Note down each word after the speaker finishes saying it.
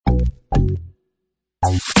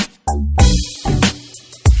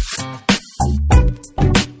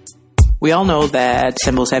We all know that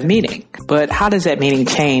symbols have meaning, but how does that meaning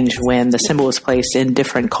change when the symbol is placed in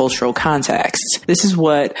different cultural contexts? This is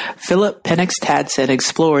what Philip Penix Tadson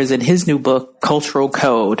explores in his new book, Cultural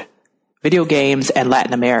Code: Video Games and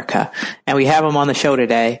Latin America. And we have him on the show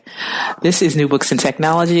today. This is New Books in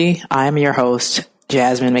Technology. I am your host,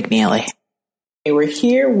 Jasmine McNeely. We're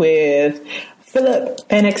here with Philip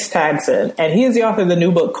Penix Tadson, and he is the author of the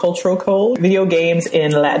new book, Cultural Code: Video Games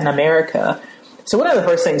in Latin America. So one of the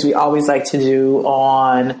first things we always like to do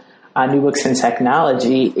on New Books in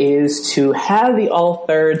Technology is to have the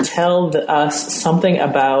author tell us something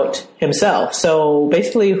about himself. So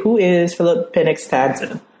basically, who is Philip Penix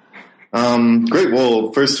Tadson? Great.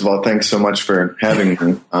 Well, first of all, thanks so much for having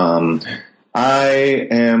me. I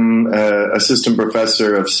am assistant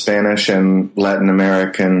professor of Spanish and Latin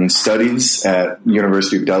American studies at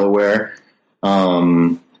University of Delaware.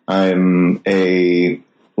 I'm a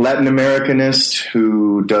Latin Americanist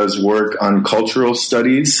who does work on cultural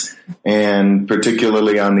studies and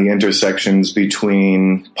particularly on the intersections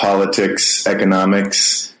between politics,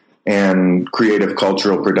 economics, and creative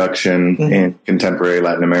cultural production in contemporary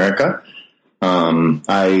Latin America.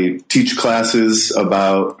 I teach classes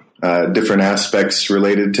about different aspects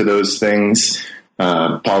related to those things,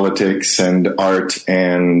 politics and art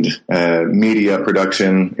and media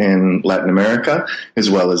production in Latin America, as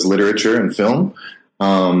well as literature and film.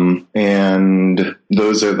 And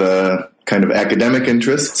those are the kind of academic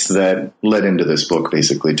interests that led into this book,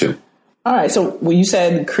 basically, too. All right. So when you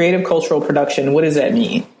said creative cultural production, what does that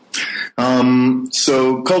mean?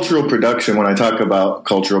 So cultural production, when I talk about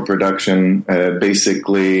cultural production,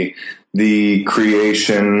 basically the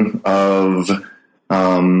creation of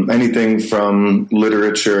anything from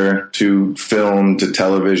literature to film to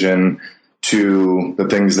television to the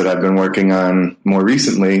things that I've been working on more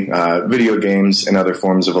recently, video games and other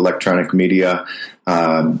forms of electronic media,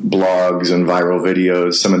 blogs and viral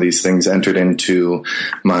videos. Some of these things entered into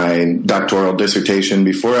my doctoral dissertation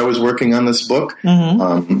before I was working on this book.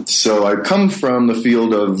 So I come from the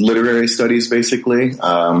field of literary studies, basically.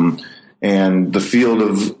 And the field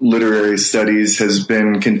of literary studies has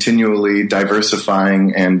been continually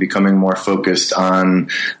diversifying and becoming more focused on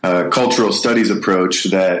a cultural studies approach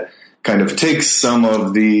that kind of takes some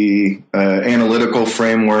of the analytical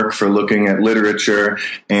framework for looking at literature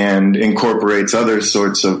and incorporates other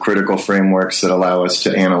sorts of critical frameworks that allow us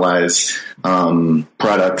to analyze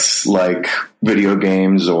products like video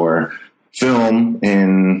games or film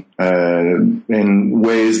in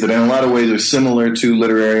ways that in a lot of ways are similar to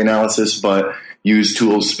literary analysis, but use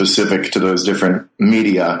tools specific to those different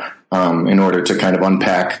media in order to kind of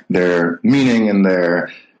unpack their meaning and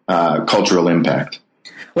their cultural impact.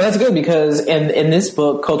 Well, that's good because in this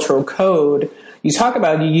book, Cultural Code, you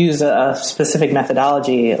use a specific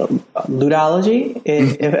methodology, ludology,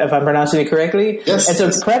 if I'm pronouncing it correctly. Yes. And so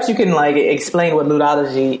perhaps you can explain what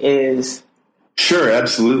ludology is. Sure,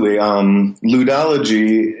 absolutely.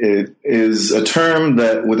 Ludology is a term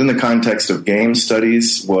that within the context of game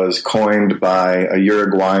studies was coined by a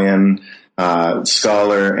Uruguayan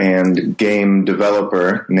scholar and game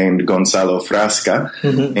developer named Gonzalo Frasca.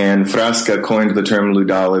 And Frasca coined the term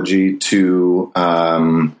ludology to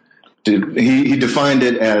he defined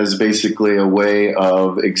it as basically a way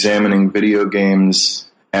of examining video games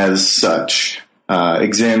as such,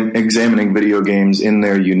 examining video games in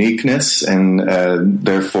their uniqueness and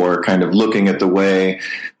therefore kind of looking at the way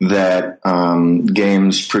that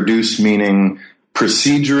games produce meaning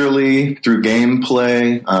procedurally, through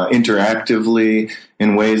gameplay, interactively,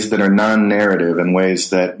 in ways that are non-narrative, in ways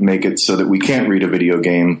that make it so that we can't read a video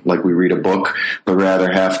game like we read a book, but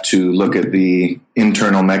rather have to look at the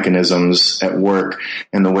internal mechanisms at work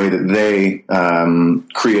and the way that they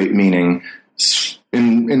create meaning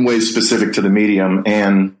in ways specific to the medium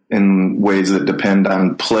and in ways that depend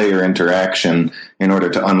on player interaction in order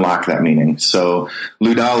to unlock that meaning. So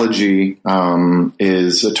ludology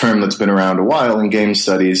is a term that's been around a while in game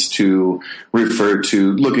studies to refer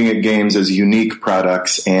to looking at games as unique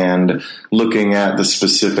products and looking at the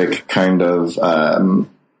specific kind of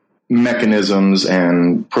mechanisms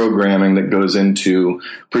and programming that goes into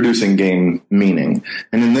producing game meaning.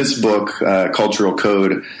 And in this book, Cultural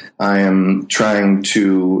Code, I am trying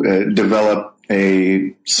to develop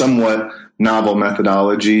a somewhat novel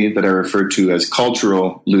methodology that I refer to as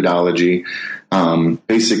cultural ludology.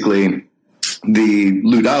 Basically, the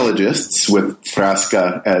ludologists, with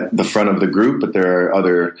Frasca at the front of the group, but there are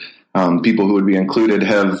other people who would be included,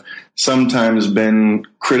 have sometimes been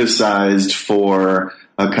criticized for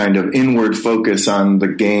a kind of inward focus on the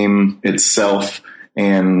game itself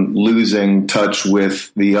and losing touch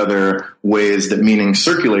with the other ways that meaning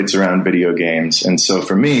circulates around video games. And so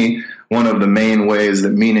for me, one of the main ways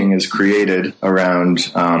that meaning is created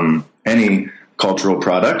around any cultural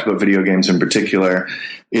product, but video games in particular,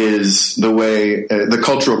 is the way, the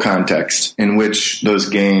cultural context in which those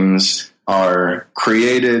games are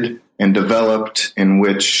created and developed, in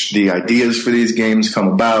which the ideas for these games come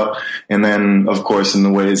about, and then, of course, in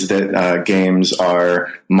the ways that games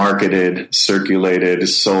are marketed, circulated,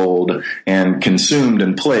 sold, and consumed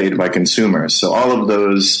and played by consumers. So all of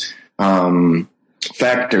those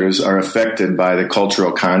factors are affected by the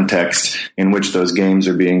cultural context in which those games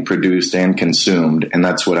are being produced and consumed, and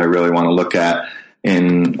that's what I really want to look at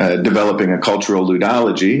in developing a cultural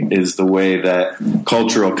ludology, is the way that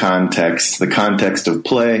cultural context, the context of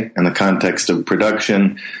play and the context of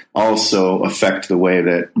production, also affect the way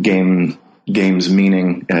that games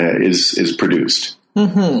meaning is produced.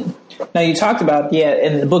 Mm-hmm. Now, you talked about,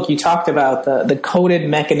 in the book, you talked about the coded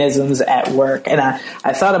mechanisms at work. And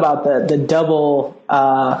I thought about the double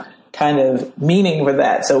kind of meaning for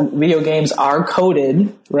that. So video games are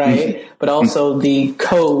coded, right? Mm-hmm. But also the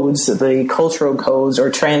codes, the cultural codes or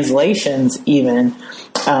translations even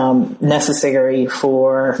necessary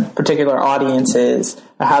for particular audiences,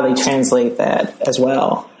 how they translate that as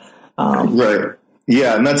well. Right.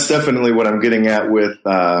 Yeah, and that's definitely what I'm getting at with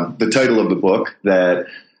the title of the book, that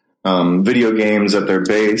video games at their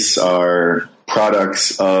base are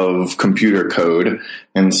products of computer code,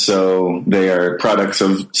 and so they are products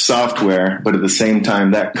of software, but at the same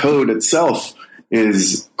time, that code itself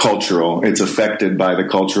is cultural. It's affected by the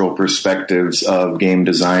cultural perspectives of game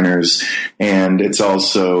designers, and it's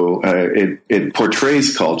also, it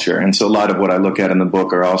portrays culture. And so a lot of what I look at in the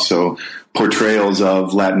book are also portrayals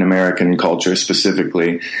of Latin American culture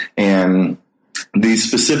specifically, and these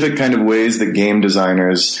specific kind of ways that game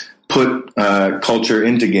designers put culture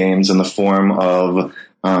into games in the form of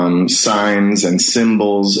signs and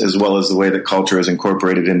symbols, as well as the way that culture is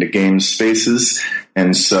incorporated into game spaces.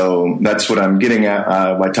 And so that's what I'm getting at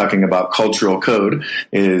by talking about cultural code,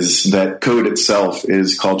 is that code itself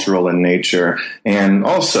is cultural in nature. And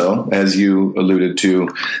also, as you alluded to,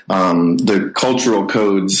 the cultural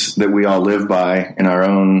codes that we all live by in our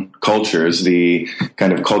own cultures, the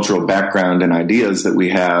kind of cultural background and ideas that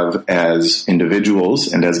we have as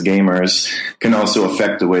individuals and as gamers, can also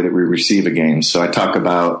affect the way that we receive a game. So I talk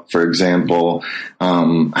about, for example,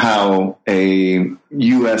 how a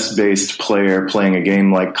US-based player playing a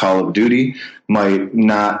game like Call of Duty might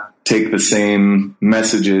not take the same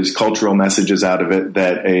messages, cultural messages out of it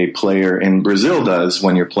that a player in Brazil does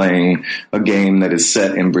when you're playing a game that is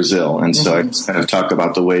set in Brazil. And so I kind of talk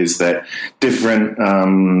about the ways that different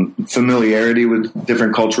familiarity with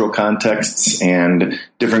different cultural contexts and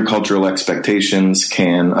different cultural expectations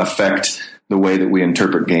can affect the way that we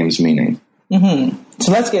interpret games' meaning. Mm-hmm.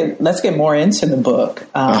 So let's get more into the book.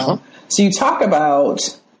 So you talk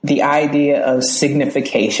about the idea of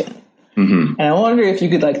signification. Mm-hmm. And I wonder if you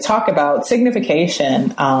could talk about signification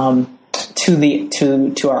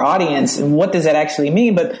to our audience, and what does that actually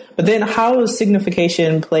mean? But then how does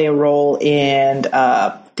signification play a role in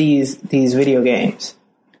these video games?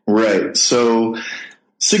 Right. So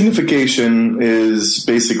signification is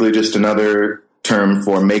basically just another term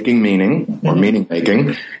for making meaning or meaning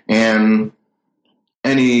making, and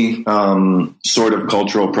any sort of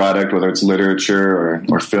cultural product, whether it's literature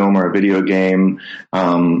or film or a video game,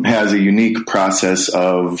 has a unique process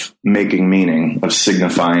of making meaning, of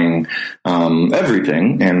signifying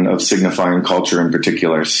everything, and of signifying culture in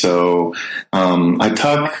particular. So I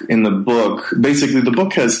talk in the book, basically the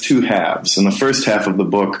book has two halves, and the first half of the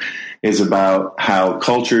book is about how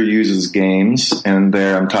culture uses games, and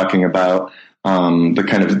there I'm talking about the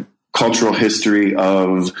kind of cultural history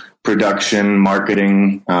of production,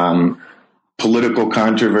 marketing, political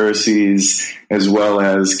controversies, as well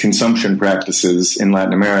as consumption practices in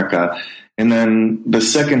Latin America. And then the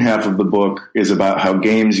second half of the book is about how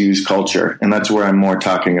games use culture, and that's where I'm more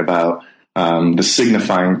talking about the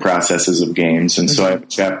signifying processes of games. And so I have a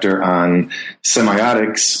chapter on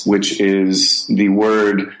semiotics, which is the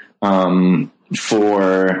word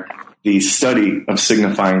for the study of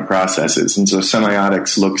signifying processes. And so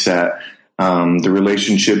semiotics looks at the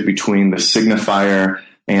relationship between the signifier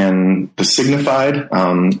and the signified,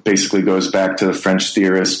 basically goes back to the French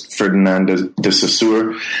theorist Ferdinand de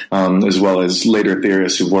Saussure, as well as later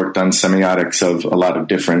theorists who worked on semiotics of a lot of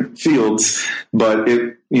different fields. But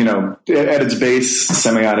at its base,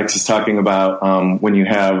 semiotics is talking about when you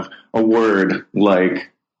have a word like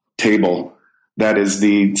table, that is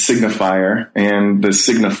the signifier, and the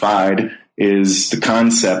signified is the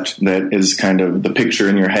concept that is kind of the picture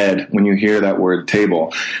in your head when you hear that word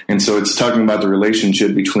table. And so it's talking about the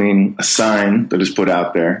relationship between a sign that is put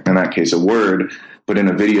out there, in that case a word, But in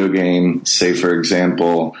a video game, say, for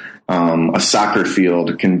example, a soccer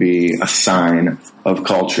field can be a sign of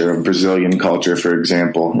culture, of Brazilian culture, for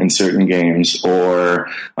example, in certain games, or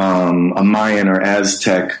a Mayan or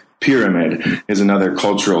Aztec pyramid is another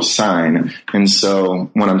cultural sign. And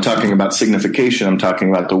so when I'm talking about signification, I'm talking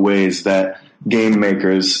about the ways that game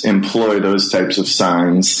makers employ those types of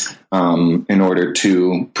signs in order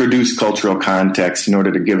to produce cultural context, in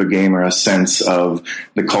order to give a gamer a sense of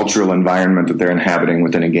the cultural environment that they're inhabiting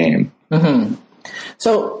within a game. Mm-hmm.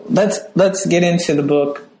 So let's get into the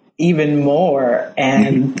book even more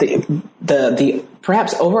and the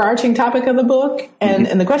perhaps overarching topic of the book.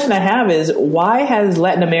 And the question I have is, why has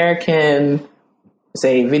Latin American,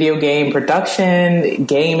 say, video game production,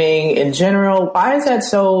 gaming in general, why is that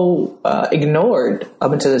so ignored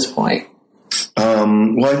up until this point?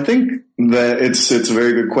 Well, I think that it's a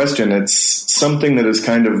very good question. It's something that has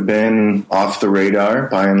kind of been off the radar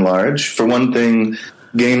by and large. For one thing,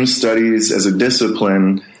 game studies as a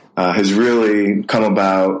discipline has really come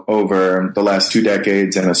about over the last 2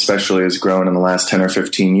 decades, and especially has grown in the last 10 or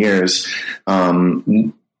 15 years.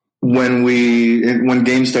 When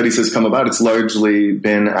game studies has come about, it's largely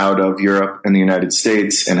been out of Europe and the United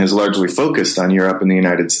States, and has largely focused on Europe and the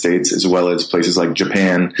United States, as well as places like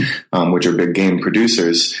Japan, which are big game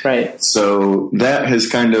producers. Right. So that has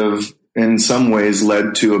kind of, in some ways,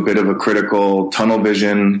 led to a bit of a critical tunnel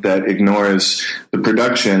vision that ignores the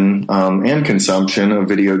production and consumption of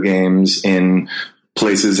video games in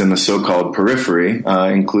places in the so-called periphery,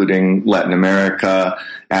 including Latin America,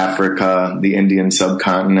 Africa, the Indian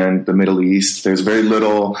subcontinent, the Middle East. There's very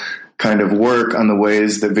little kind of work on the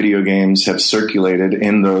ways that video games have circulated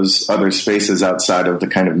in those other spaces outside of the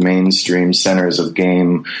kind of mainstream centers of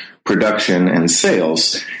game production and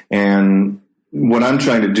sales. And what I'm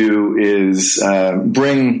trying to do is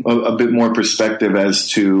bring a bit more perspective as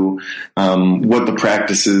to what the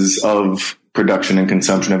practices of production and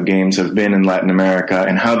consumption of games have been in Latin America,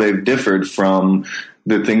 and how they've differed from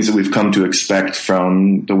the things that we've come to expect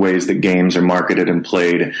from the ways that games are marketed and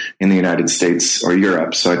played in the United States or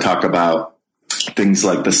Europe. So I talk about things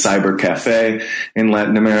like the cyber cafe in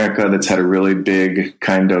Latin America that's had a really big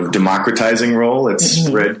kind of democratizing role. It's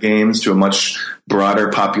spread games to a much broader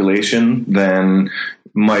population than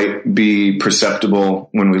might be perceptible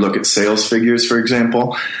when we look at sales figures, for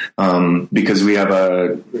example, because we have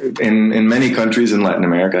in many countries in Latin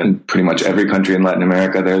America, and pretty much every country in Latin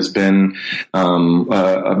America, there's been a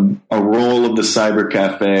role of the cyber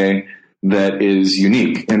cafe that is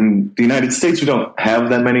unique. In the United States, we don't have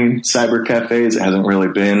that many cyber cafes. It hasn't really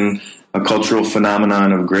been a cultural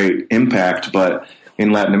phenomenon of great impact, but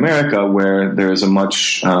in Latin America, where there's a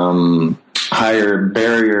much higher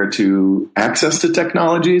barrier to access to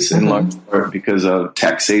technologies, in large part because of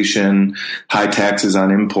taxation, high taxes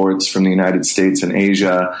on imports from the United States and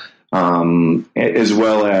Asia, as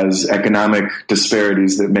well as economic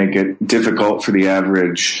disparities that make it difficult for the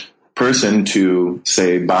average person to,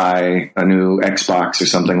 say, buy a new Xbox or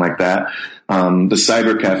something like that. The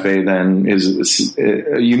cyber cafe then is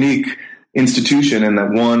a unique institution in that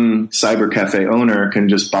one cyber cafe owner can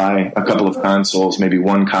just buy a couple of consoles, maybe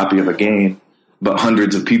one copy of a game, but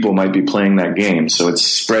hundreds of people might be playing that game. So it's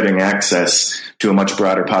spreading access to a much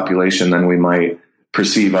broader population than we might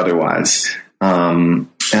perceive otherwise. And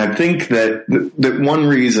I think that one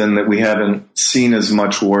reason that we haven't seen as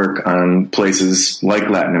much work on places like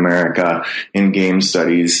Latin America in game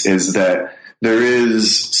studies is that there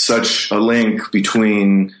is such a link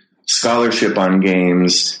between scholarship on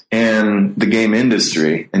games and the game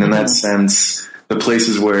industry. And in that sense, the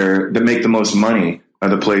places that make the most money are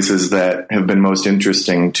the places that have been most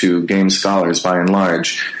interesting to game scholars by and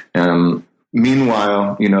large.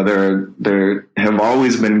 Meanwhile, there have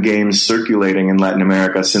always been games circulating in Latin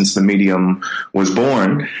America since the medium was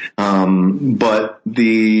born, but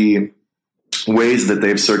the ways that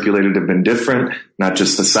they've circulated have been different. Not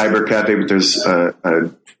just the cyber cafe, but there's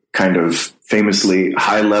a kind of famously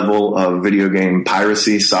high level of video game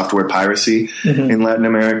piracy, software piracy in Latin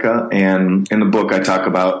America. And in the book, I talk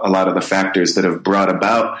about a lot of the factors that have brought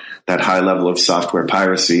about that high level of software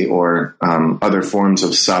piracy or other forms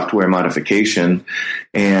of software modification.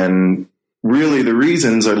 And really the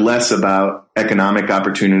reasons are less about economic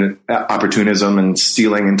opportunism and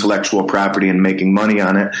stealing intellectual property and making money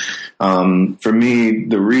on it. For me,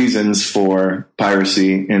 the reasons for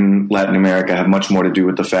piracy in Latin America have much more to do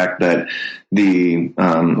with the fact that the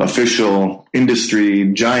official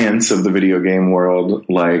industry giants of the video game world,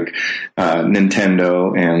 like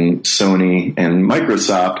Nintendo and Sony and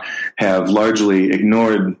Microsoft, have largely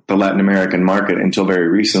ignored the Latin American market until very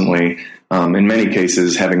recently, in many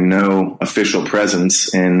cases having no official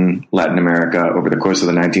presence in Latin America over the course of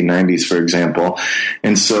the 1990s, for example.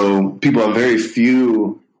 And so people have very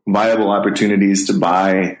few viable opportunities to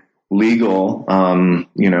buy legal,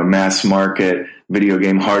 mass market video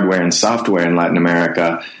game hardware and software in Latin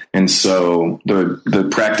America. And so the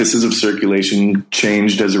practices of circulation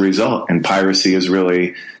changed as a result, and piracy has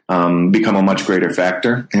really become a much greater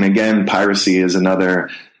factor. And again, piracy is another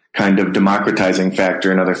kind of democratizing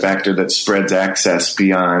factor, another factor that spreads access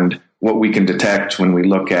beyond what we can detect when we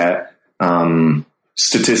look at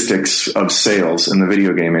statistics of sales in the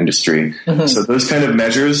video game industry. Mm-hmm. So those kind of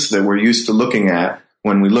measures that we're used to looking at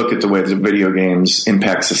when we look at the way that video games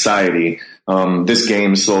impact society, this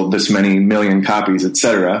game sold this many million copies,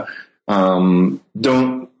 etc.,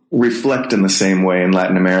 don't reflect in the same way in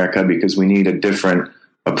Latin America, because we need a different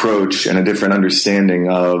approach and a different understanding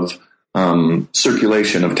of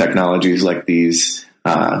circulation of technologies like these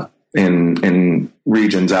in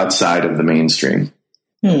regions outside of the mainstream.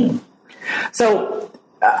 So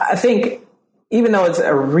I think even though it's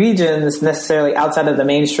a region that's necessarily outside of the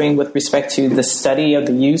mainstream with respect to the study of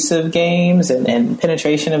the use of games and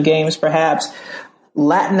penetration of games, perhaps,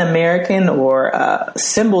 Latin American or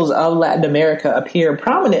symbols of Latin America appear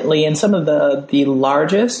prominently in some of the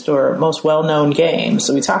largest or most well-known games.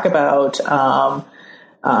 So we talk about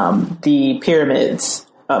the pyramids,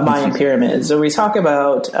 Mayan pyramids, or we talk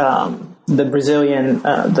about the Brazilian,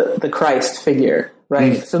 the Christ figure.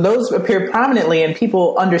 Right. Mm. So those appear prominently, and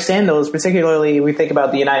people understand those, particularly we think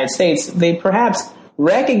about the United States. They perhaps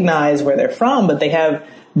recognize where they're from, but they have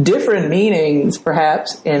different meanings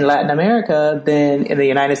perhaps in Latin America than in the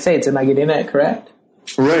United States. Am I getting that correct?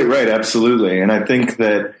 Right. Absolutely. And I think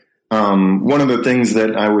that one of the things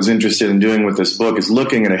that I was interested in doing with this book is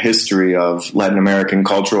looking at a history of Latin American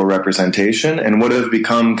cultural representation and what have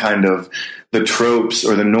become kind of the tropes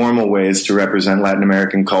or the normal ways to represent Latin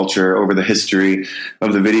American culture over the history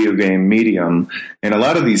of the video game medium. And a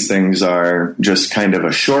lot of these things are just kind of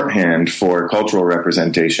a shorthand for cultural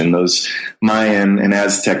representation. Those Mayan and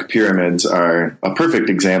Aztec pyramids are a perfect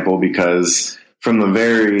example, because from the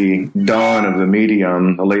very dawn of the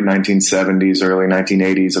medium, the late 1970s, early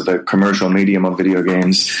 1980s, of the commercial medium of video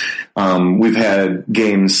games, we've had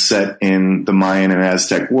games set in the Mayan and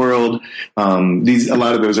Aztec world. A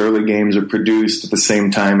lot of those early games are produced at the same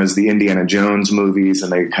time as the Indiana Jones movies,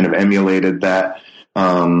 and they kind of emulated that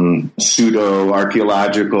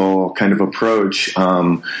pseudo-archaeological kind of approach.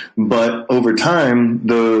 But over time,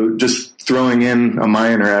 just throwing in a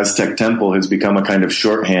Mayan or Aztec temple has become a kind of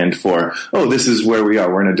shorthand for, this is where we are.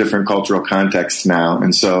 We're in a different cultural context now.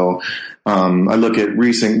 And so I look at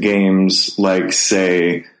recent games like,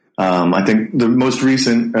 say, I think the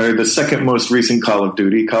second most recent Call of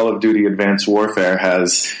Duty Advanced Warfare,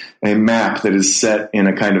 has a map that is set in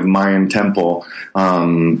a kind of Mayan temple.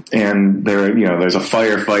 And there's a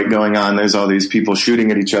firefight going on. There's all these people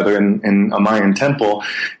shooting at each other in a Mayan temple.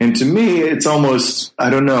 And to me, it's almost,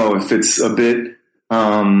 I don't know if it's a bit,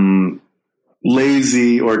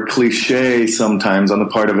 lazy or cliche sometimes on the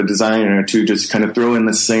part of a designer to just kind of throw in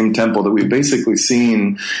the same temple that we've basically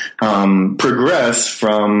seen progress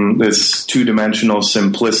from this two-dimensional,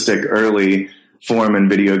 simplistic early form in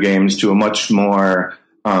video games to a much more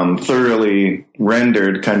thoroughly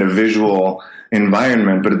rendered kind of visual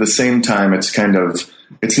environment. But at the same time, it's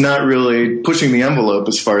not really pushing the envelope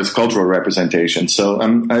as far as cultural representation. So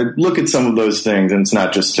I look at some of those things, and it's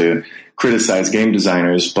not just to criticize game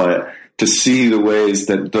designers, but to see the ways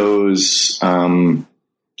that those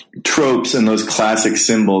tropes and those classic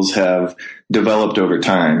symbols have developed over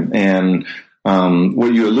time. And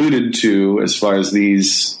what you alluded to as far as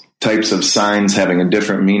these types of signs having a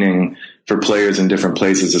different meaning for players in different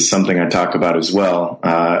places is something I talk about as well.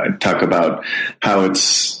 I talk about how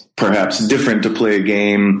it's perhaps different to play a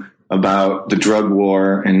game about the drug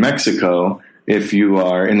war in Mexico if you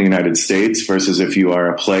are in the United States versus if you are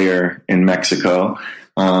a player in Mexico.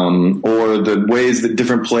 Or the ways that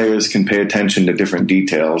different players can pay attention to different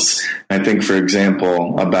details. I think, for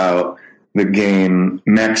example, about the game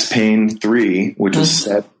Max Payne 3, which is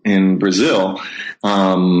set in Brazil.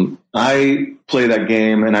 I play that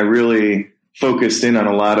game, and I really focused in on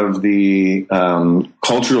a lot of the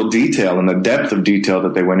cultural detail and the depth of detail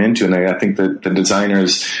that they went into. And I think that the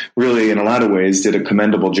designers really, in a lot of ways, did a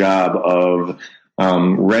commendable job of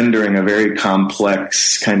rendering a very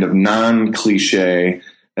complex, kind of non-cliche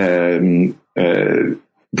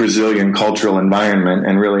Brazilian cultural environment,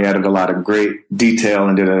 and really added a lot of great detail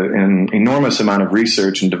and did an enormous amount of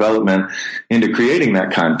research and development into creating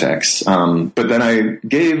that context. But then I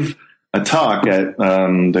gave a talk at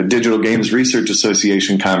the Digital Games Research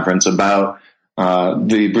Association conference about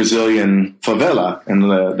the Brazilian favela and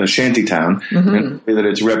the shantytown, and the way that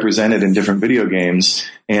it's represented in different video games.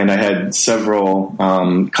 And I had several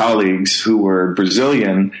colleagues who were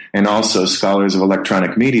Brazilian and also scholars of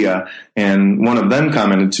electronic media. And one of them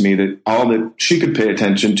commented to me that all that she could pay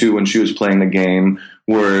attention to when she was playing the game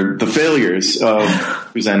were the failures of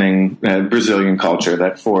presenting Brazilian culture,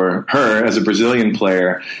 that for her as a Brazilian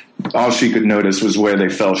player, all she could notice was where they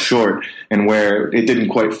fell short and where it didn't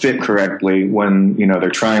quite fit correctly when, they're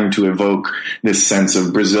trying to evoke this sense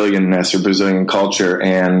of Brazilianness or Brazilian culture.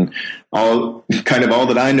 And all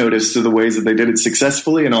that I noticed are the ways that they did it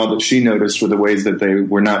successfully, and all that she noticed were the ways that they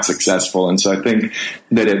were not successful. And so I think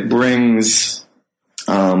that it brings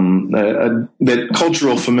that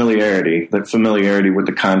cultural familiarity, that familiarity with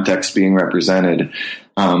the context being represented,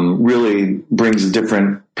 really brings a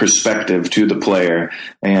different perspective to the player.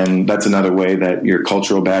 And that's another way that your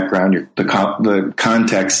cultural background, the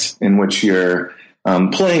context in which you're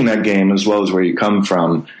playing that game, as well as where you come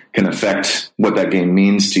from, can affect what that game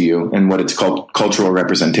means to you and what its cultural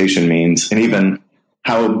representation means. And even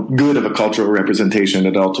how good of a cultural representation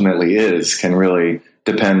it ultimately is can really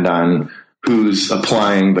depend on who's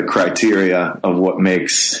applying the criteria of what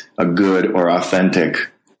makes a good or authentic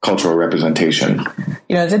cultural representation.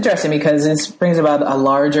 It's interesting because this brings about a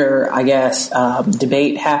larger,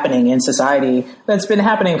 debate happening in society that's been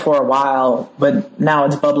happening for a while, but now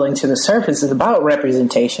it's bubbling to the surface. It's about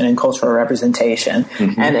representation and cultural representation.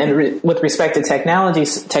 And with respect to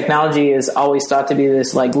technology is always thought to be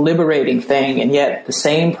this liberating thing, and yet the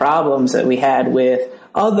same problems that we had with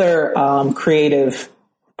other creative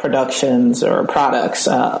productions or products,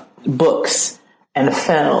 books and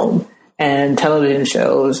film and television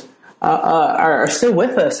shows are still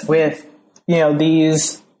with us, with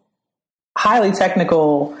these highly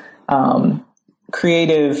technical,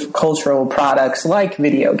 creative cultural products like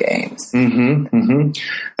video games.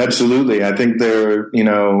 Absolutely. I think they're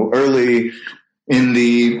early in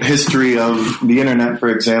the history of the internet, for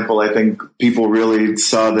example. I think people really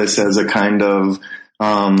saw this as a kind of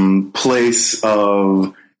place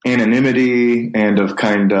of anonymity and of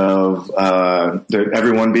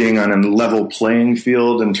everyone being on a level playing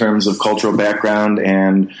field in terms of cultural background,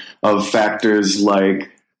 and of factors like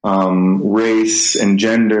race and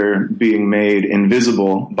gender being made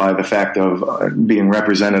invisible by the fact of being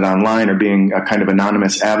represented online or being a kind of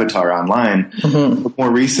anonymous avatar online. But more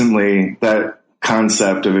recently, that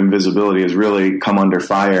concept of invisibility has really come under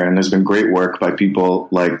fire, and there's been great work by people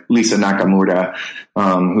like Lisa Nakamura,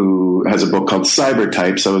 who has a book called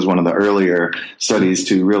Cybertypes. That was one of the earlier studies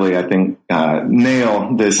to really, I think,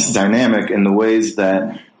 nail this dynamic in the ways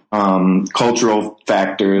that cultural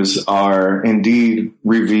factors are indeed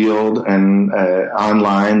revealed and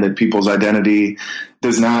online, that people's identity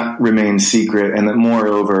does not remain secret, and that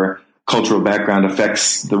moreover, cultural background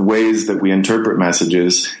affects the ways that we interpret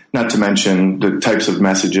messages, not to mention the types of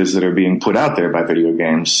messages that are being put out there by video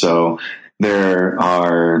games. So there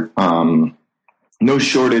are no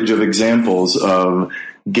shortage of examples of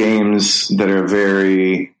games that are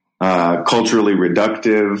very culturally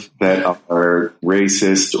reductive, that are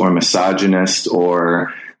racist or misogynist,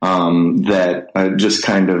 or that just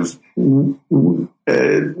kind of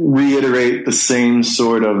reiterate the same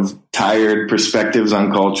sort of tired perspectives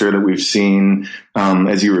on culture that we've seen,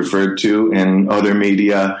 as you referred to, in other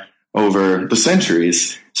media over the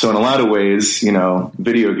centuries. So in a lot of ways,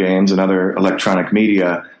 video games and other electronic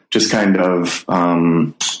media just kind of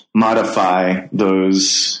modify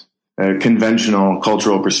those conventional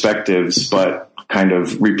cultural perspectives, but kind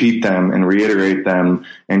of repeat them and reiterate them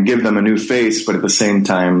and give them a new face, but at the same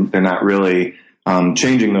time, they're not really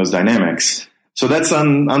changing those dynamics. So that's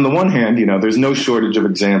on the one hand, there's no shortage of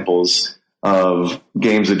examples of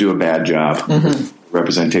games that do a bad job of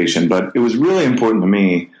representation. But it was really important to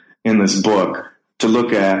me in this book to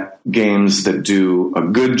look at games that do a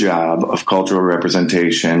good job of cultural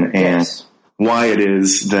representation and why it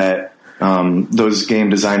is that those game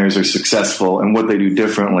designers are successful and what they do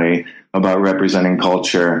differently about representing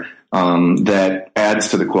culture that adds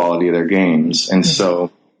to the quality of their games. And so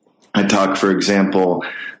I talk, for example,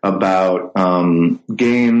 about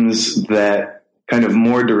games that kind of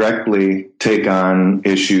more directly take on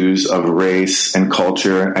issues of race and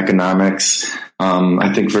culture, economics.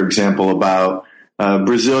 I think, for example, about a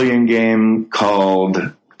Brazilian game called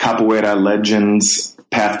Capoeira Legends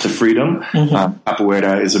Path to Freedom.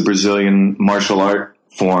 Capoeira is a Brazilian martial art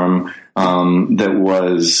form that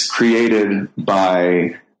was created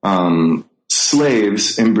by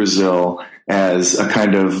slaves in Brazil as a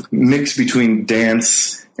kind of mix between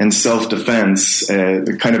dance and self-defense,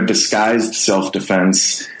 kind of disguised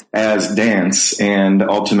self-defense as dance, and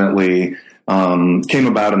ultimately came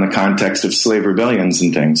about in the context of slave rebellions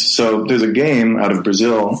and things. So there's a game out of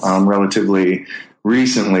Brazil, relatively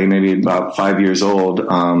recently, maybe about 5 years old,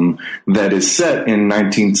 that is set in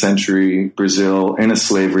 19th century Brazil in a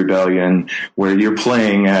slave rebellion, where you're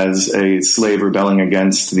playing as a slave rebelling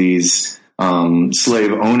against these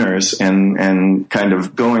slave owners, and kind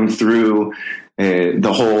of going through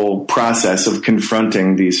the whole process of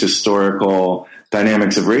confronting these historical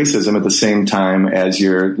dynamics of racism at the same time as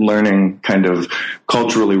you're learning kind of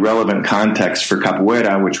culturally relevant context for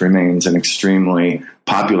capoeira, which remains an extremely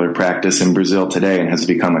popular practice in Brazil today and has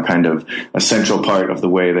become a kind of essential part of the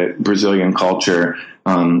way that Brazilian culture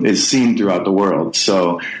is seen throughout the world.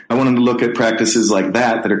 So I wanted to look at practices like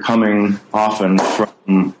that are coming often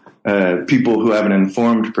from people who have an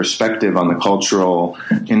informed perspective on the cultural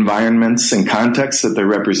environments and contexts that they're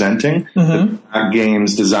representing. Not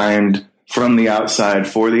games designed from the outside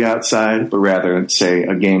for the outside, but rather, say,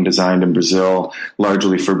 a game designed in Brazil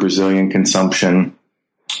largely for Brazilian consumption.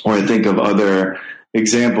 Or I think of other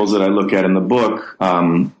examples that I look at in the book.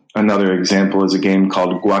 Another example is a game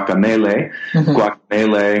called Guacamelee.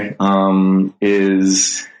 Guacamelee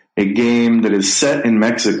is a game that is set in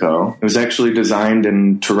Mexico. It was actually designed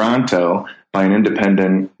in Toronto by an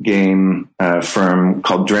independent game firm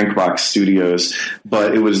called Drinkbox Studios,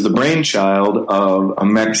 but it was the brainchild of a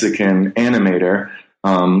Mexican animator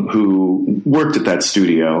who worked at that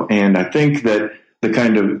studio. And I think that the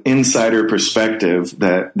kind of insider perspective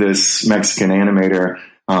that this Mexican animator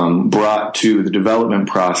brought to the development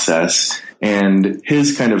process, and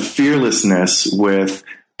his kind of fearlessness with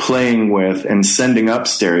playing with and sending up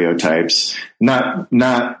stereotypes, not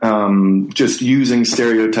just using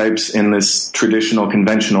stereotypes in this traditional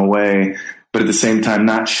conventional way, but at the same time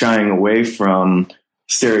not shying away from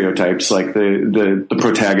stereotypes. Like the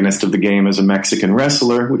protagonist of the game is a Mexican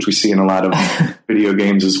wrestler, which we see in a lot of video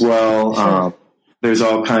games as well. Sure. There's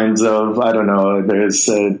all kinds of, I don't know, there's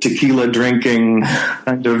tequila drinking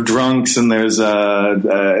kind of drunks, and there's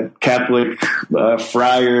Catholic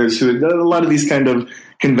friars who, a lot of these kind of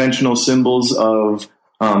conventional symbols of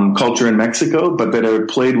culture in Mexico, but that are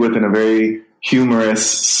played with in a very humorous,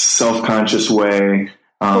 self-conscious way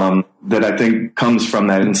that I think comes from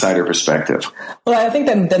that insider perspective. Well, I think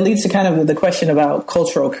that leads to kind of the question about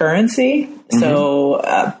cultural currency.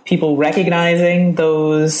 So people recognizing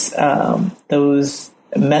those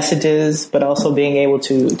messages, but also being able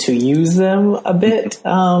to use them a bit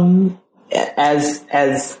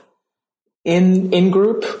as in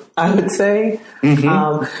group, I would say.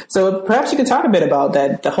 So perhaps you could talk a bit about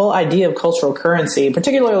that, the whole idea of cultural currency,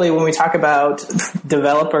 particularly when we talk about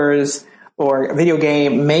developers or video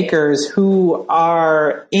game makers who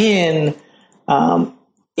are in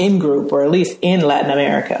group, or at least in Latin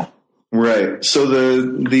America. Right. So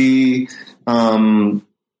the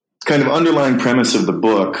kind of underlying premise of the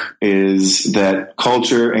book is that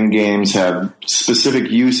culture and games have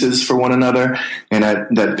specific uses for one another, and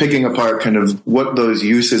that picking apart kind of what those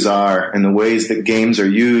uses are and the ways that games are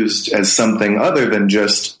used as something other than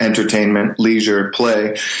just entertainment, leisure,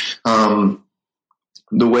 play,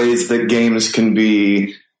 the ways that games can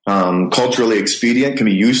be culturally expedient, can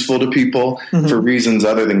be useful to people for reasons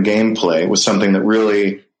other than gameplay, was something that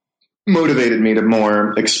really motivated me to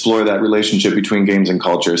more explore that relationship between games and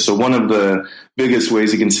culture. So one of the biggest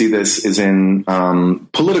ways you can see this is in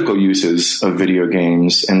political uses of video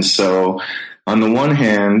games. And so on the one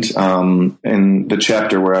hand, in the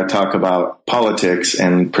chapter where I talk about politics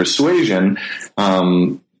and persuasion,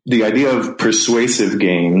 the idea of persuasive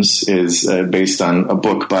games is based on a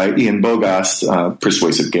book by Ian Bogost,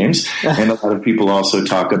 Persuasive Games. And a lot of people also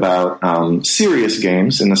talk about serious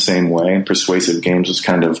games in the same way. And persuasive games was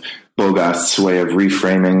kind of Bogost's way of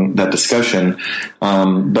reframing that discussion.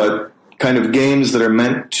 But kind of games that are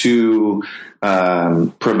meant to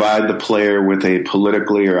provide the player with a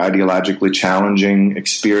politically or ideologically challenging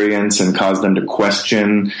experience and cause them to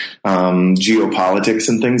question geopolitics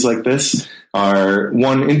and things like this are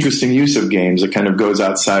one interesting use of games that kind of goes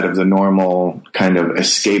outside of the normal kind of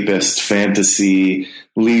escapist fantasy,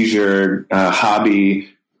 leisure, hobby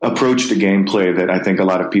approach to gameplay that I think a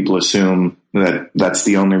lot of people assume that that's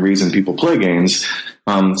the only reason people play games.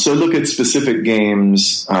 So look at specific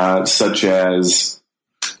games such as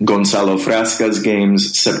Gonzalo Frasca's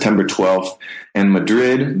games September 12th and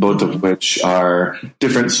Madrid, both of which are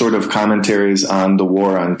different sort of commentaries on the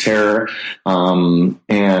war on terror.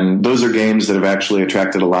 And those are games that have actually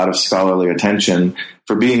attracted a lot of scholarly attention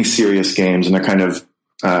for being serious games, and they're kind of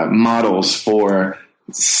models for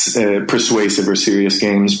persuasive or serious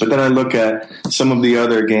games. But then I look at some of the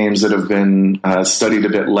other games that have been studied a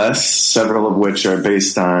bit less, several of which are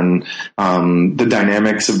based on the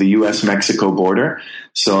dynamics of the U.S.-Mexico border.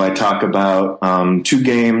 So I talk about 2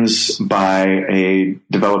 games by a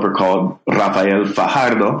developer called Rafael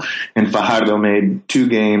Fajardo, and Fajardo made 2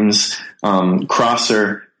 games,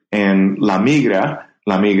 Crosser and La Migra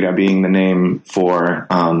being the name for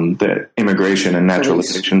the Immigration and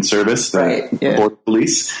Naturalization Service, the Border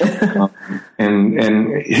Police.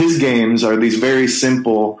 And his games are these very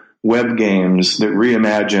simple web games that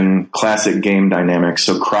reimagine classic game dynamics.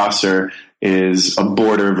 So Crosser is a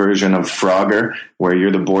border version of Frogger, where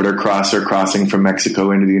you're the border crosser crossing from Mexico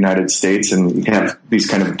into the United States, and you can have these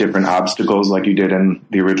kind of different obstacles like you did in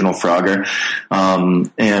the original Frogger.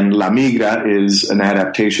 And La Migra is an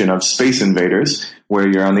adaptation of Space Invaders, where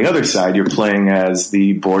you're on the other side, you're playing as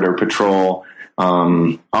the border patrol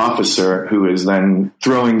officer who is then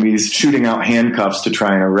shooting out handcuffs to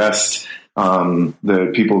try and arrest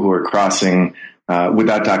the people who are crossing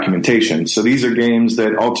without documentation. So these are games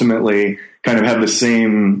that ultimately kind of have the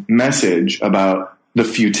same message about the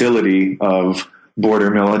futility of border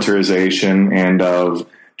militarization and of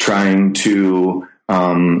trying to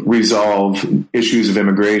resolve issues of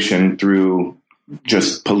immigration through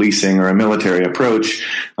just policing or a military approach.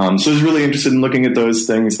 So I was really interested in looking at those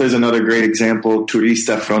things. There's another great example,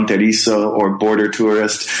 Turista Fronterizo, or Border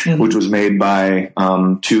Tourist, which was made by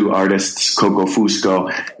 2 artists, Coco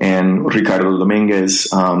Fusco and Ricardo Dominguez.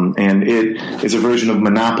 And it is a version of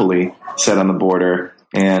Monopoly set on the border.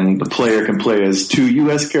 And the player can play as 2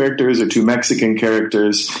 U.S. characters or 2 Mexican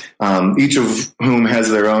characters, each of whom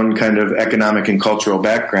has their own kind of economic and cultural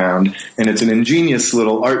background. And it's an ingenious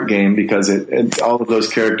little art game because all of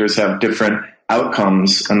those characters have different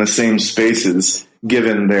outcomes on the same spaces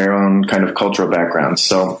given their own kind of cultural backgrounds.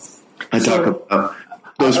 So I talk about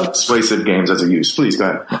those persuasive games as a use. Please go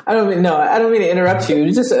ahead. I don't mean to interrupt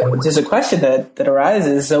you. Just a question that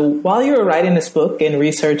arises. So while you were writing this book and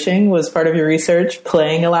researching, was part of your research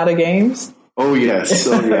playing a lot of games? Oh yes.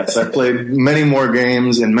 I played many more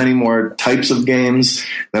games and many more types of games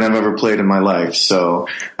than I've ever played in my life. So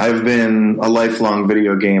I've been a lifelong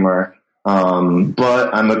video gamer.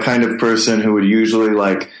 But I'm the kind of person who would usually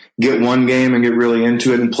get one game and get really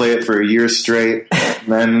into it and play it for a year straight, and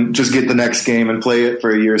then just get the next game and play it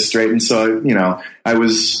for a year straight. And so, I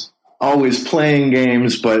was always playing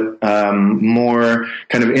games, but more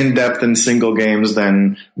kind of in-depth and single games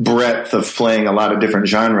than breadth of playing a lot of different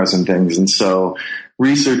genres and things. And so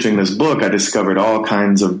researching this book, I discovered all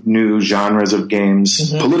kinds of new genres of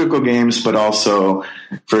games, political games, but also,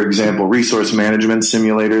 for example, resource management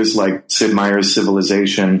simulators like Sid Meier's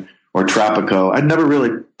Civilization or Tropico. I'd never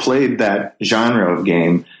really played that genre of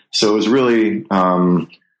game. So it was really one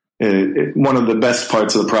of the best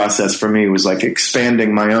parts of the process for me was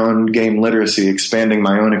expanding my own game literacy, expanding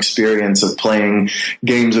my own experience of playing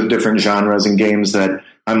games of different genres and games that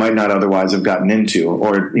I might not otherwise have gotten into,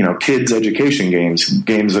 or, kids' education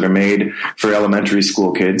games that are made for elementary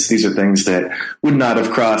school kids. These are things that would not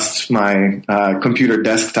have crossed my computer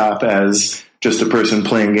desktop as just a person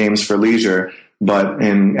playing games for leisure. But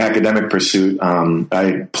in academic pursuit,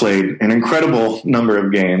 I played an incredible number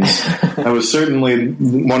of games. That was certainly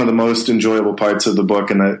one of the most enjoyable parts of the book,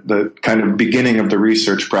 and the kind of beginning of the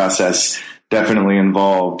research process definitely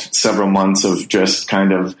involved several months of just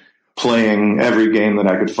kind of playing every game that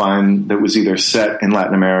I could find that was either set in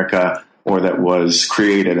Latin America or that was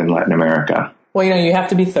created in Latin America. Well, you have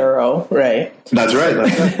to be thorough, right? That's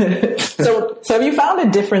right. So have you found a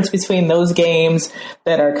difference between those games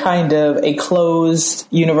that are kind of a closed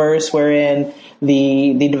universe wherein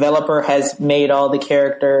the developer has made all the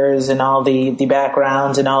characters and all the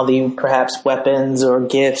backgrounds and all the perhaps weapons or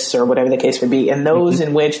gifts or whatever the case may be, and those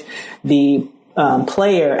in which the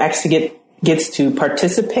player actually gets to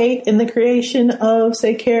participate in the creation of,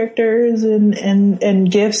 say, characters and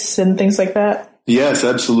gifts and things like that? Yes,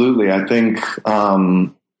 absolutely. I think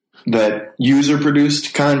that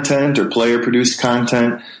user-produced content or player-produced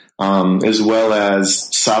content, as well as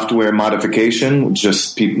software modification,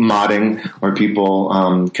 just modding, where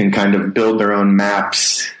people can kind of build their own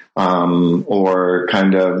maps or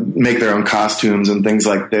kind of make their own costumes and things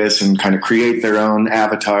like this and kind of create their own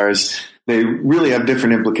avatars. They really have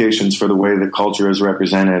different implications for the way that culture is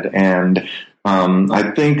represented. And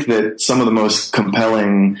I think that some of the most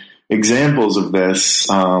compelling examples of this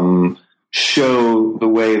show the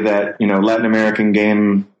way that Latin American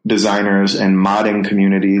game designers and modding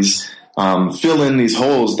communities fill in these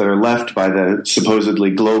holes that are left by the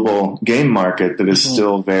supposedly global game market that is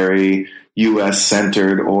still very U.S.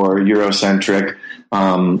 centered or Eurocentric.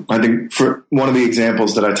 I think for one of the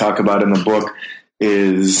examples that I talk about in the book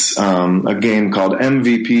is a game called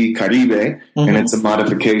MVP Caribe, and it's a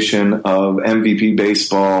modification of MVP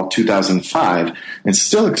Baseball 2005. It's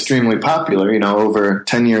still extremely popular, over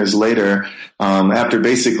 10 years later, after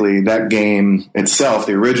basically that game itself,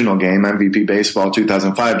 the original game, MVP Baseball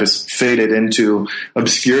 2005, just faded into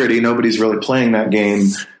obscurity. Nobody's really playing that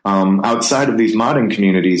game outside of these modding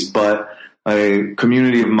communities, but a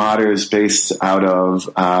community of modders based out of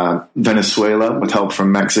Venezuela with help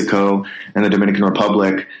from Mexico and the Dominican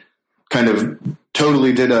Republic kind of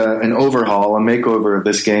totally did an overhaul, a makeover of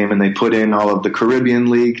this game, and they put in all of the Caribbean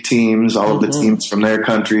League teams, all of the teams from their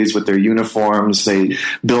countries with their uniforms. They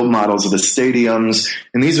built models of the stadiums,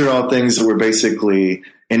 and these are all things that were basically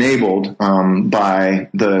enabled by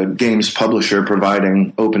the game's publisher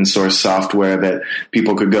providing open source software that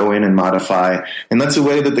people could go in and modify. And that's a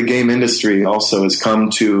way that the game industry also has come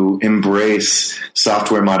to embrace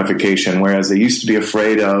software modification, whereas they used to be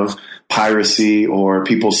afraid of piracy or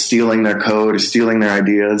people stealing their code or stealing their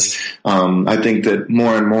ideas. I think that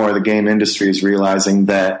more and more the game industry is realizing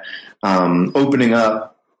that opening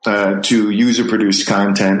up to user-produced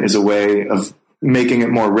content is a way of making it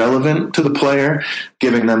more relevant to the player,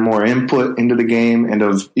 giving them more input into the game, and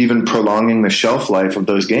of even prolonging the shelf life of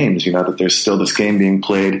those games. That there's still this game being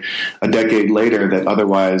played a decade later that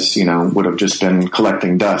otherwise, would have just been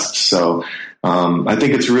collecting dust. So I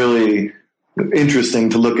think it's really interesting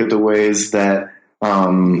to look at the ways that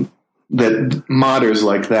that modders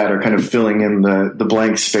like that are kind of filling in the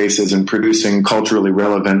blank spaces and producing culturally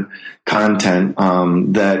relevant content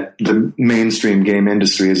that the mainstream game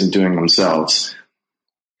industry isn't doing themselves.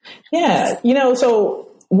 Yeah. So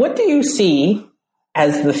what do you see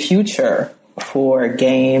as the future for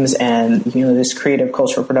games and, this creative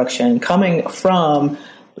cultural production coming from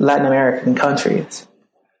Latin American countries?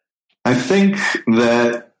 I think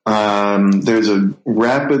that there's a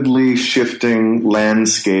rapidly shifting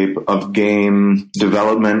landscape of game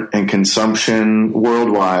development and consumption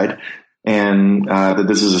worldwide, and that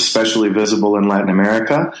this is especially visible in Latin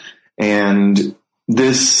America. And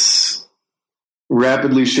this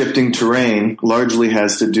rapidly shifting terrain largely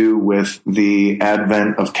has to do with the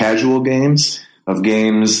advent of casual games, of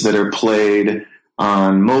games that are played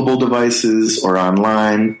on mobile devices or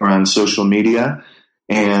online or on social media.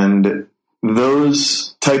 And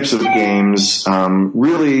those types of games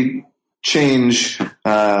really change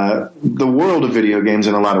the world of video games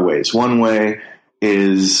in a lot of ways. One way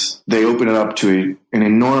is they open it up to an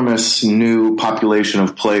enormous new population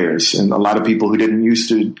of players. And a lot of people who didn't used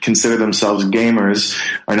to consider themselves gamers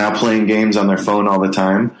are now playing games on their phone all the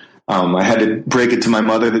time. I had to break it to my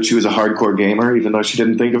mother that she was a hardcore gamer, even though she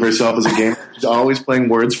didn't think of herself as a gamer. She's always playing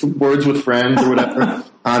Words with Friends or whatever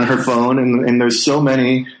on her phone. And there's so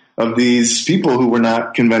many of these people who were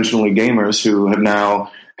not conventionally gamers who have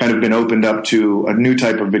now kind of been opened up to a new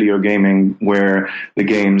type of video gaming where the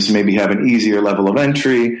games maybe have an easier level of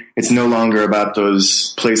entry. It's no longer about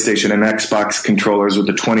those PlayStation and Xbox controllers with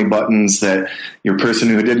the 20 buttons that your person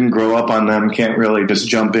who didn't grow up on them can't really just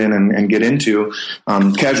jump in and get into.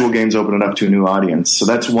 Casual games open it up to a new audience. So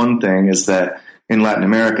that's one thing, is that in Latin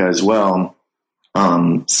America as well,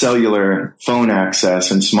 cellular phone access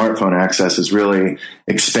and smartphone access has really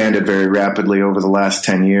expanded very rapidly over the last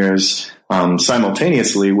 10 years,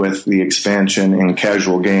 simultaneously with the expansion in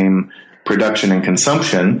casual game production and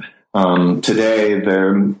consumption. Today,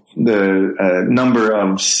 the number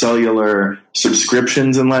of cellular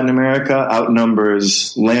subscriptions in Latin America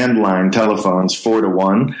outnumbers landline telephones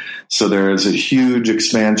 4-1. So there is a huge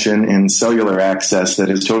expansion in cellular access that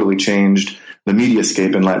has totally changed the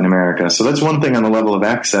mediascape in Latin America. So that's one thing on the level of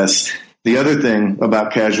access. The other thing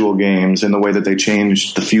about casual games and the way that they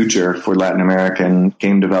changed the future for Latin American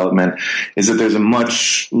game development is that there's a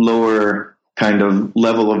much lower kind of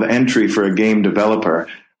level of entry for a game developer,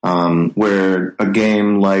 where a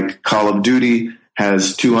game like Call of Duty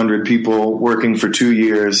has 200 people working for 2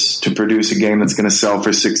 years to produce a game that's going to sell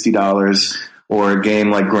for $60, or a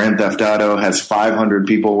game like Grand Theft Auto has 500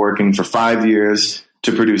 people working for 5 years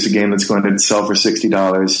to produce a game that's going to sell for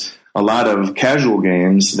 $60. A lot of casual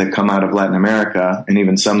games that come out of Latin America, and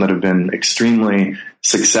even some that have been extremely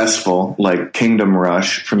successful, like Kingdom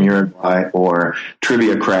Rush from Uruguay or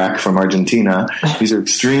Trivia Crack from Argentina, these are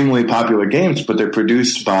extremely popular games, but they're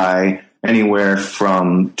produced by anywhere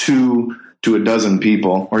from 2 to a dozen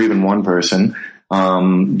people, or even one person,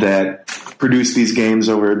 that produce these games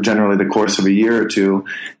over generally the course of a year or two,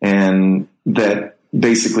 and that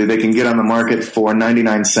basically they can get on the market for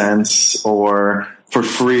 99 cents or for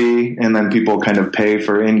free, and then people kind of pay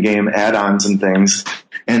for in-game add-ons and things.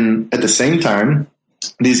 And at the same time,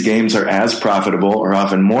 these games are as profitable or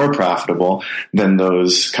often more profitable than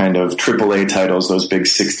those kind of AAA titles, those big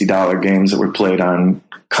 $60 games that were played on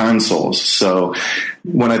consoles. So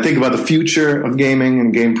when I think about the future of gaming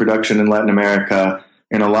and game production in Latin America,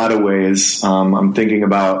 in a lot of ways, I'm thinking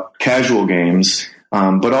about casual games,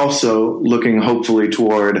 but also looking hopefully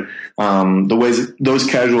toward the ways that those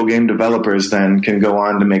casual game developers then can go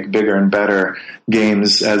on to make bigger and better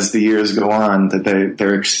games as the years go on, that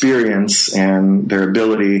their experience and their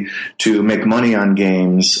ability to make money on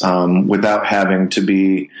games without having to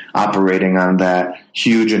be operating on that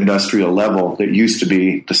huge industrial level that used to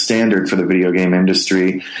be the standard for the video game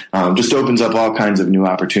industry just opens up all kinds of new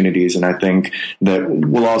opportunities. And I think that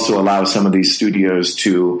will also allow some of these studios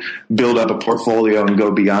to build up a portfolio and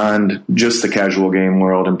go beyond just the casual game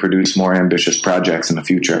world and produce more ambitious projects in the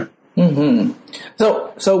future. Mm-hmm.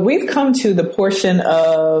 So we've come to the portion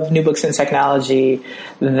of New Books in Technology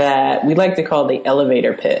that we like to call the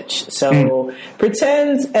elevator pitch. So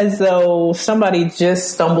pretend as though somebody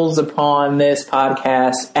just stumbles upon this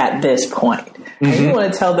podcast at this point. And you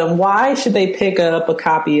want to tell them why should they pick up a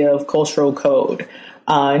copy of Cultural Code.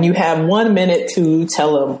 And you have 1 minute to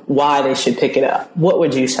tell them why they should pick it up. What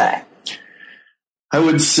would you say? I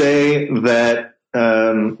would say that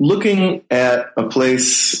looking at a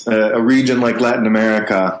place, a region like Latin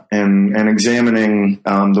America, and examining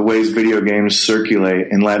the ways video games circulate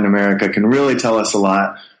in Latin America can really tell us a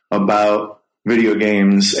lot about video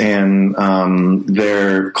games and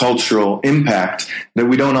their cultural impact that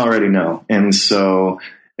we don't already know. And so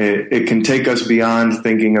it can take us beyond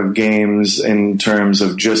thinking of games in terms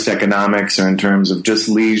of just economics or in terms of just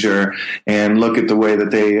leisure, and look at the way that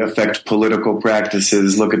they affect political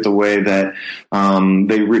practices, look at the way that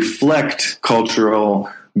they reflect cultural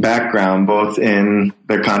background, both in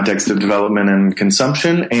their context of development and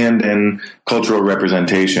consumption and in cultural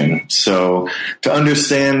representation. So to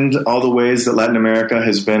understand all the ways that Latin America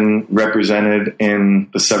has been represented in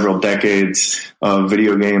the several decades of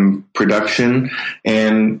video game production,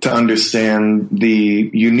 and to understand the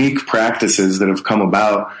unique practices that have come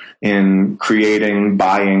about in creating,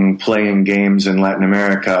 buying, playing games in Latin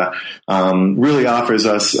America, really offers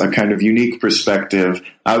us a kind of unique perspective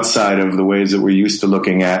outside of the ways that we're used to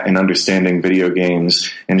looking at and understanding video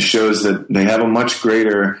games, and shows that they have a much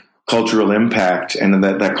greater cultural impact, and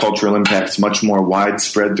that cultural impact is much more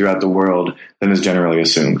widespread throughout the world than is generally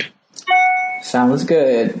assumed. Sounds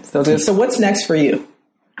good. So what's next for you?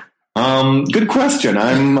 Good question.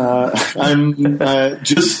 I'm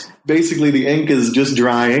just basically the ink is just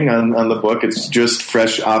drying on the book. It's just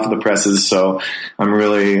fresh off of the presses. So I'm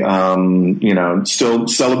really, still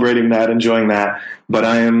celebrating that, enjoying that. But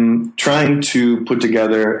I am trying to put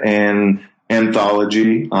together an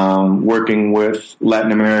anthology, working with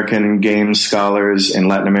Latin American game scholars and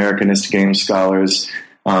Latin Americanist game scholars,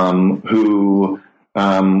 who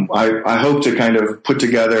I hope to kind of put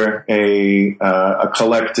together a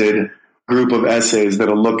collected group of essays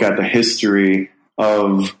that'll look at the history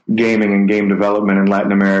of gaming and game development in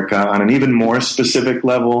Latin America on an even more specific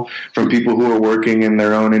level, from people who are working in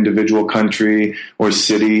their own individual country or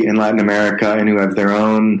city in Latin America and who have their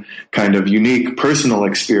own kind of unique personal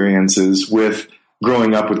experiences with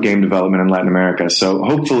growing up with game development in Latin America. So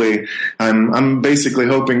hopefully I'm basically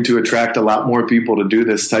hoping to attract a lot more people to do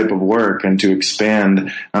this type of work and to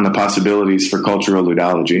expand on the possibilities for cultural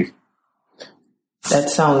ludology.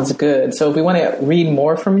 That sounds good. So if we want to read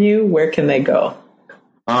more from you, where can they go?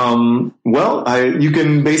 You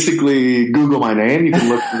can basically Google my name. You can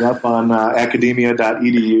look me up on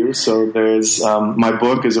academia.edu. So there's my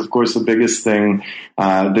book is, of course, the biggest thing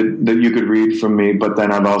that you could read from me. But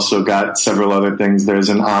then I've also got several other things. There's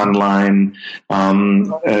an online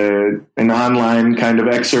kind of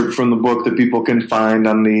excerpt from the book that people can find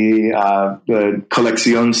on the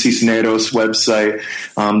Colección Cisneros website.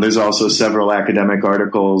 There's also several academic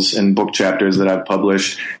articles and book chapters that I've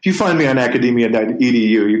published. If you find me on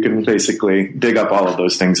academia.edu, you can basically dig up all of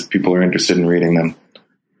those things if people are interested in reading them.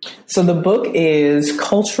 So the book is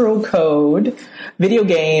Cultural Code, Video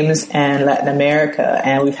Games and Latin America.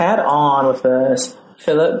 And we've had on with us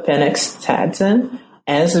Philip Penix Tadson.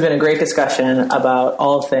 And this has been a great discussion about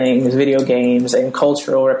all things video games and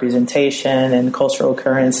cultural representation and cultural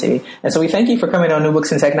currency. And so we thank you for coming on New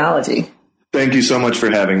Books in Technology. Thank you so much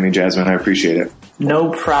for having me, Jasmine. I appreciate it.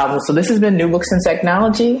 No problem. So this has been New Books in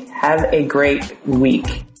Technology. Have a great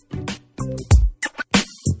week.